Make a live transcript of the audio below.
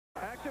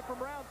championship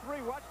from round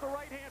 3. Watch the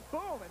right hand.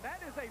 Boom. And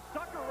that is a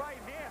sucker right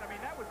hand. I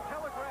mean, that was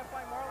telegraphed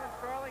by Marlon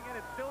Starling, and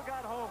it still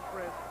got home,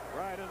 Chris.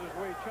 Right, and as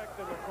we checked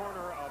in the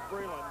corner of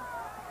Breland,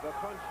 the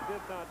punch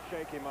did not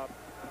shake him up.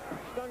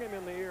 Stung him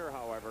in the ear,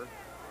 however.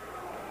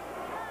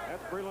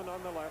 That's Breland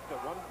on the left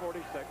at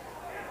 146.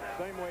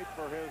 Same weight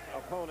for his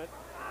opponent.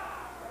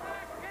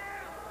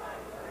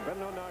 Been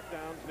no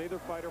knockdowns.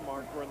 Neither fighter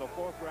marked. We're in the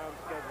 4th round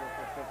scheduled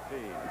for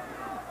 15.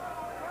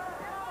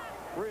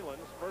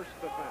 Breland's first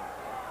defense.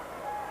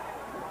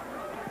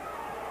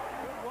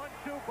 Good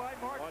 1-2 by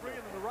Mark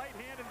Breland. The right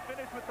hand and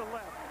finish with the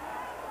left.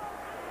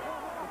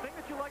 The thing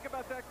that you like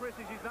about that, Chris,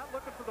 is he's not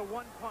looking for the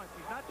one punch.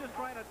 He's not just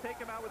trying to take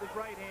him out with his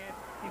right hand.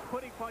 He's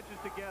putting punches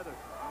together.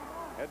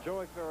 And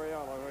Joey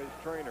Fariello, his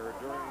trainer,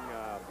 during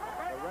the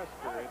rest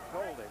period,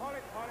 told him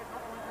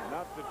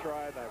not to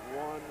try that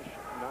one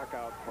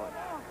knockout punch.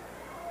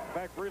 In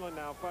fact, Breland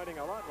now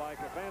fighting a lot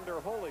like Evander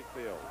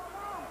Holyfield,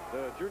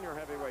 the junior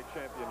heavyweight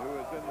champion who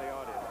is in the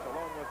audience,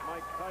 along with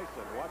Mike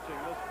Tyson watching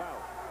this bout.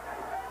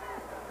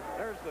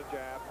 There's the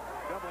jab,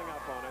 doubling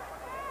up on it.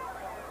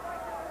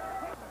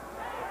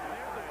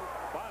 There's a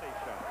body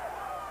shot.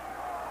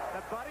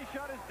 That body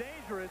shot is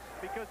dangerous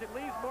because it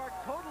leaves Mark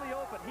totally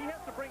open. He has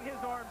to bring his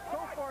arm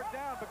so far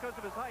down because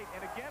of his height.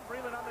 And again,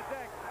 Breland on the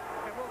deck.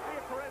 And we'll see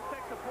if Perez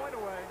takes a point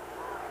away.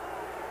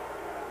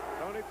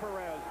 Tony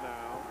Perez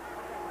now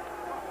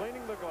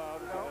cleaning the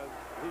gloves as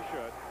he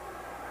should.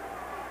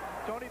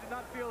 Tony did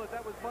not feel that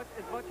that was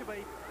as much of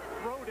a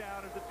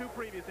throwdown as the 2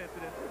 previous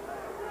incidents.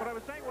 What I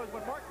was saying was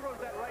when Mark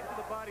throws that right to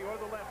the body or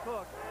the left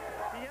hook,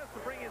 he has to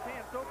bring his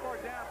hand so far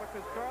down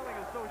because Starling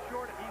is so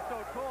short and he's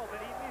so tall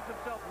that he leaves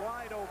himself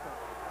wide open.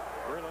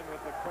 Breland with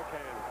the quick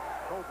hand,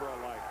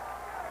 Cobra-like,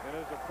 in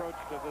his approach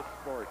to this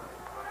sport.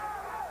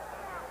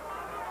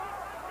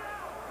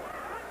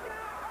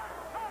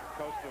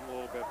 Coast him a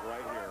little bit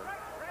right here.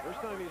 First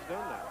time he's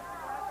done that.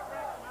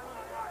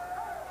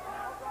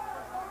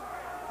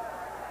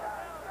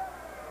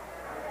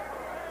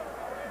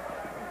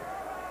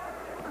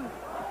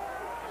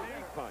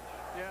 Punch.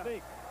 Yeah.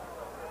 Sneak.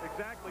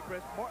 Exactly,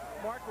 Chris.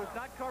 Mark was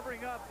not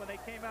covering up when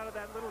they came out of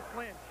that little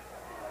clinch.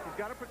 He's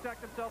got to protect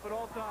himself at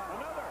all times.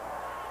 Another.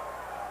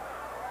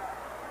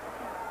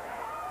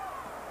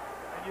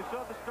 And you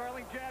saw the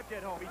Starling jab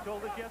get home. He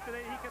told us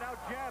yesterday he could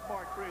out-jab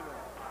Mark Breland.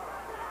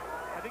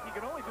 I think he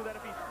can only do that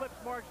if he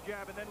slips Mark's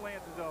jab and then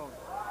lands his own.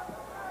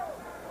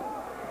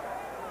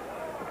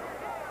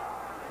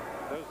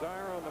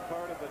 Desire on the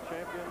part of the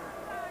champion.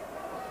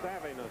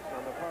 Savviness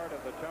on the part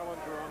of the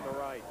challenger on the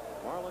right.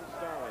 Marlon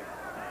Starling,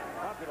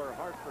 popular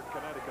Hartford,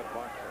 Connecticut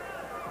boxer.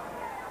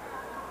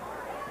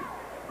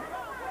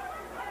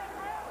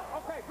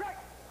 Okay, break!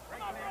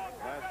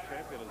 Last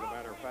champion, as a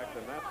matter of fact,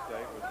 in that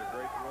state was the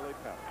great Willie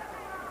Pep.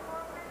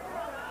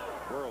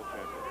 World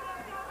champion.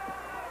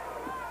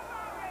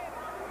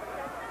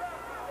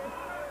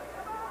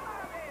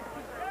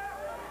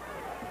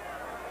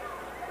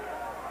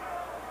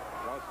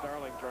 Saw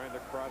Starling trying to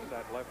cross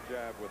that left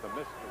jab with a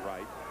missed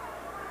right.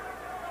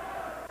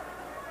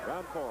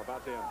 Round 4,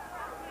 about to end.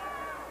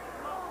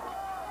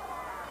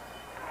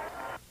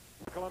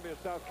 Columbia,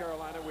 South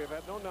Carolina, we've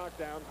had no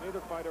knockdowns.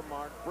 Neither fighter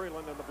marked.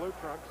 Breland in the blue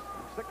trunks,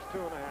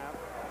 6'2½".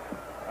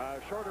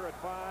 Shorter at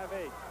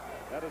 5'8".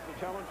 That is the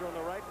challenger on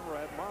the right in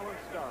red, Marlon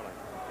Starling.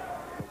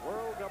 The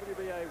World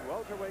WBA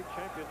Welterweight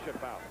Championship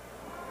bout.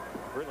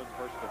 Breland's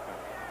first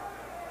defense.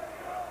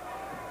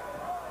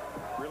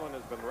 Breland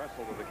has been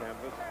wrestled to the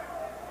canvas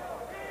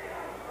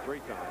 3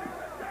 times.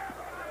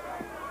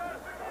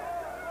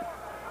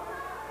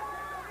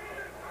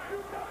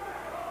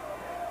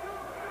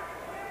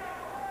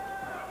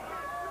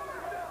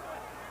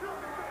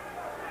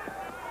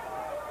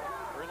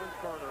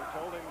 Corner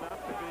told him not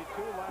to be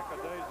too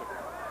lackadaisical.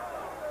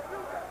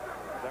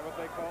 Is that what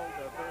they called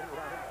the 3rd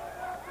round?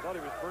 Thought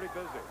he was pretty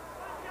busy,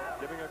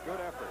 giving a good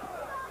effort.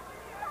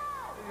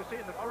 You see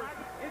in the first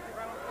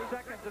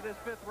seconds of this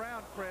 5th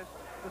round, Chris,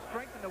 the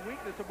strength and the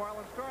weakness of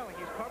Marlon Starling.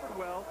 He's covered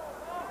well.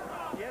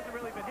 He hasn't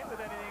really been hit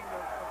with anything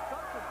of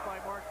substance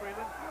by Mark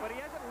Breland, but he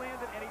hasn't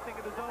landed anything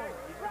of his own.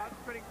 He's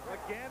concentrating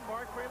again.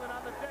 Mark Breland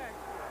on the deck.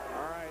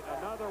 All right,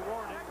 another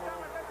warning.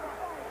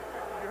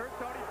 You heard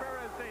Tony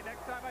Perez say,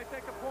 next time I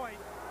take a point,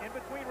 in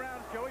between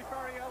rounds, Joey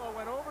Fariello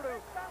went over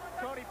to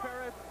Tony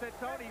Perez and said,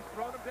 Tony, he's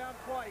thrown him down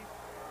twice.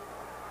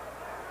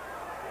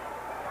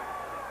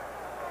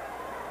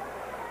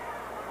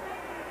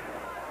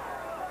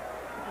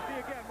 You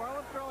see again,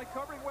 Marlon Starling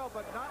covering well,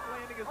 but not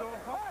landing his own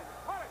punch.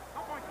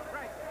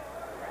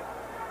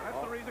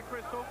 That's the reason,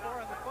 Chris, so far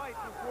in the fight,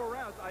 through 4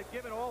 rounds, I've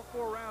given all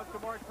 4 rounds to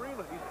Mark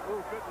Breland. He's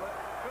good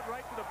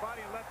right to the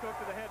body and left hook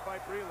to the head by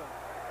Breland.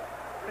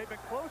 They've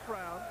been close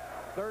rounds.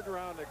 3rd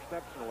round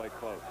exceptionally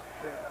close.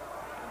 Yeah.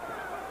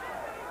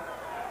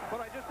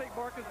 But I just think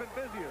Mark has been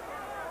busier.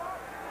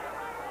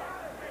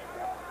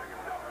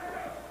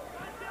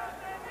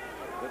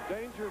 The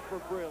danger for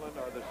Breland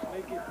are the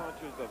sneaky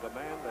punches of the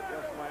man that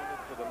just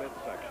landed to the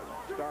midsection,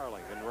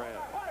 Starling in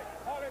red.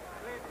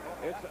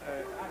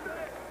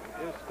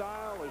 His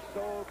style is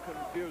so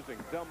confusing,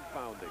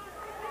 dumbfounding.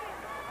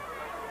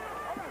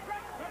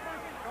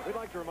 We'd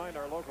like to remind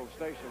our local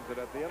stations that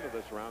at the end of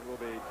this round, we'll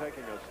be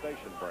taking a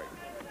station break.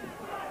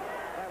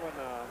 That one,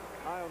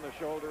 high on the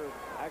shoulder,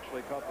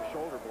 actually caught the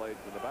shoulder blades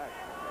in the back.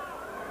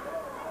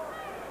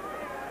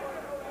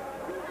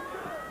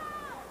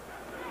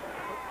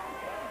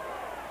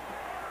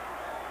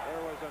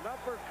 There was an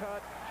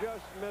uppercut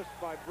just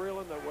missed by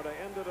Breland that would have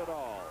ended it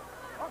all.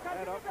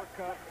 That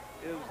uppercut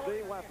is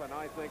the weapon,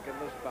 I think, in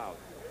this bout.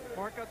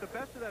 Mark got the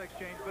best of that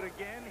exchange, but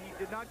again, he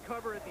did not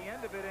cover at the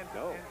end of it, and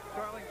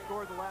Starling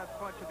scored the last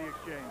punch of the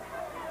exchange.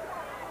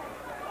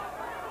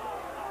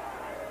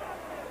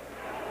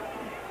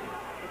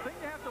 The thing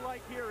you have to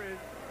like here is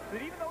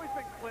that even though he's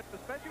been clipped,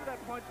 especially with that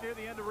punch near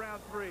the end of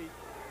round 3,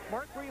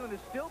 Mark Breland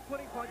is still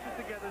putting punches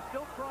together,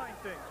 still trying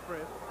things,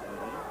 Chris.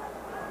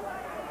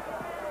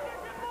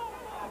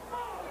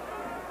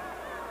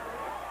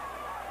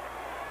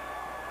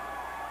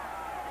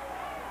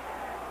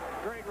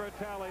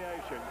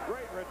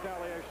 Great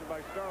retaliation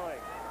by Starling.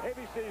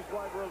 ABC's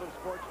Wide World of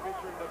Sports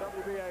featuring the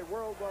WBA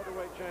World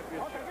Welterweight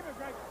Championship.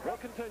 We'll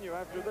continue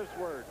after this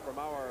word from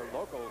our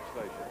local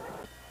station.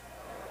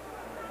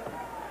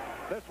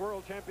 This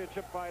World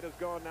Championship fight is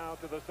going now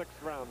to the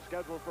 6th round,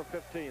 scheduled for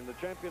 15. The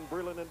champion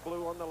Breland in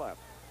blue on the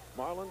left.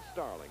 Marlon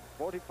Starling,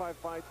 45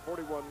 fights,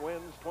 41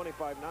 wins,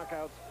 25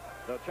 knockouts.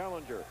 The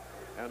challenger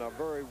and a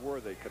very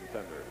worthy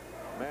contender.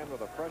 Man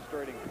with a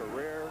frustrating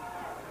career.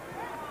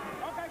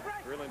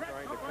 Breland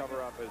trying to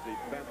cover up as he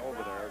bent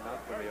over there, not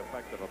from the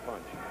effect of a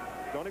punch.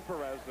 Tony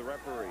Perez, the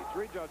referee.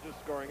 3 judges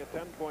scoring a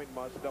 10-point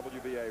must,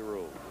 WBA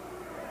rules.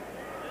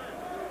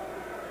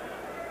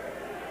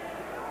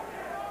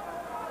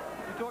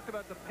 You talked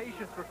about the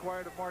patience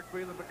required of Mark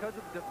Breland because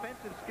of the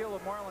defensive skill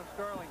of Marlon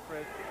Starling,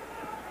 Chris.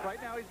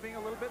 Right now he's being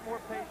a little bit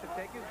more patient,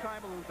 taking his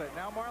time a little bit.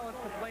 Now Marlon's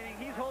complaining,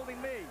 he's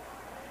holding me.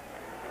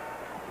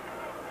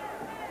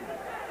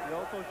 He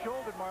also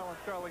shouldered Marlon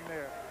Starling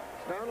there.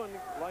 Starling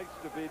likes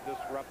to be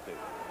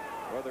disruptive,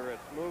 whether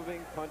it's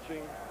moving,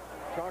 punching,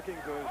 talking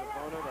to his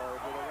opponent, or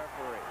to the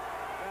referee.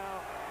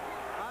 Now,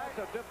 it's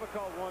a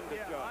difficult one to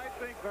judge. I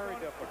think very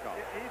difficult.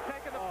 He's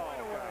taking the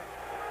point away.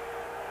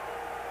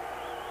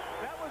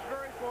 That was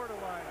very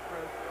borderline,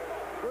 Chris.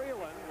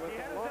 Breland with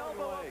the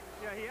long legs.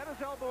 Yeah, he had his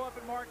elbow up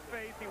in Mark's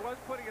face. He was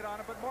putting it on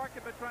him, but Mark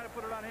had been trying to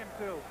put it on him,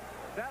 too.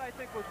 That, I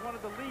think, was one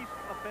of the least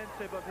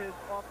offensive of his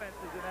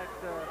offenses in that.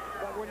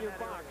 But when you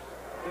box,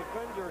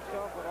 defend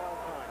yourself at all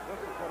times. This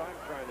is what I'm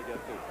trying to get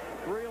to.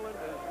 Breland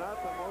is not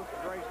the most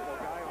graceful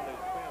guy on his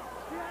fence.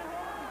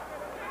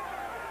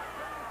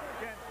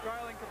 Again,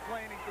 Starling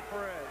complaining to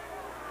Perez.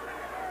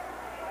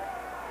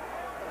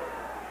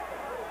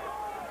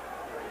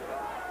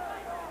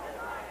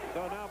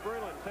 So now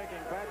Breland taking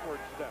backward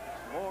steps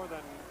more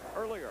than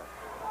earlier.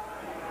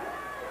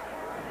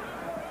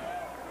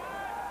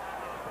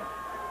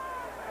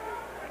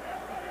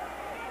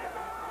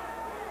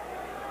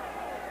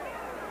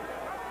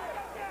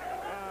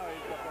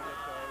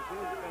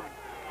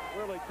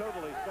 Really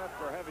totally set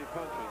for heavy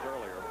punches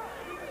earlier.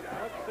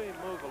 Let's see him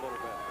move a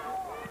little bit.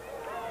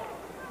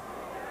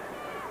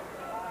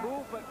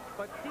 Move,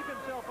 but keep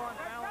himself on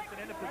balance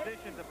and in a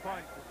position to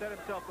punch, to set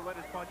himself to let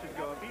his punches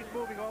go. If he's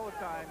moving all the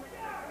time,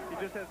 he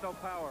just has no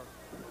power.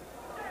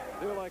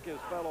 Do like his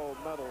fellow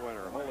medal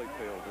winner,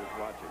 Holyfield, who's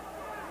watching.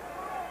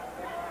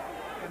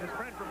 And his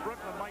friend from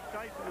Brooklyn, Mike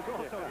Tyson, is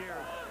also here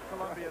in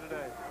Columbia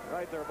today.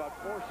 Right, they're about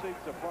 4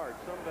 seats apart.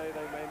 Someday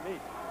they may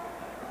meet.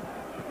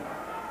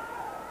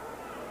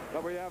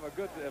 But we have a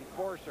good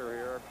enforcer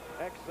here,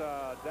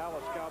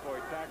 ex-Dallas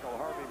Cowboy tackle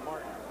Harvey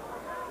Martin.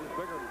 He's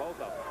bigger than both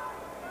of them.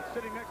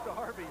 Sitting next to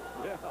Harvey,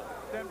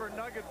 Denver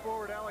Nugget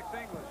forward Alex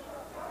English.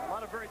 A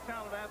lot of very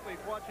talented athletes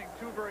watching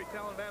 2 very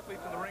talented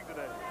athletes in the ring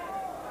today.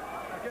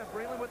 Again,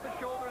 Breland with the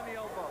shoulder and the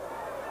elbow.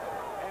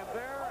 And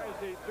there, as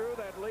he threw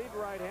that lead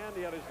right hand,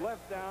 he had his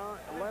left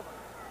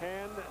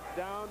hand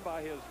down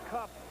by his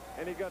cup,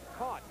 and he got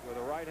caught with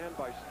a right hand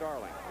by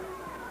Starling.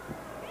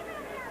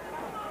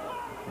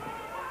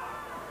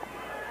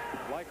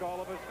 Like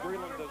all of us,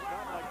 Breland does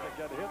not like to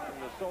get hit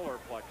in the solar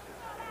plexus.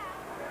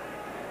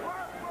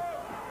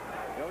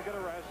 He'll get a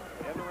rest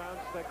in around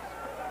 6,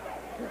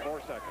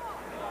 4 seconds.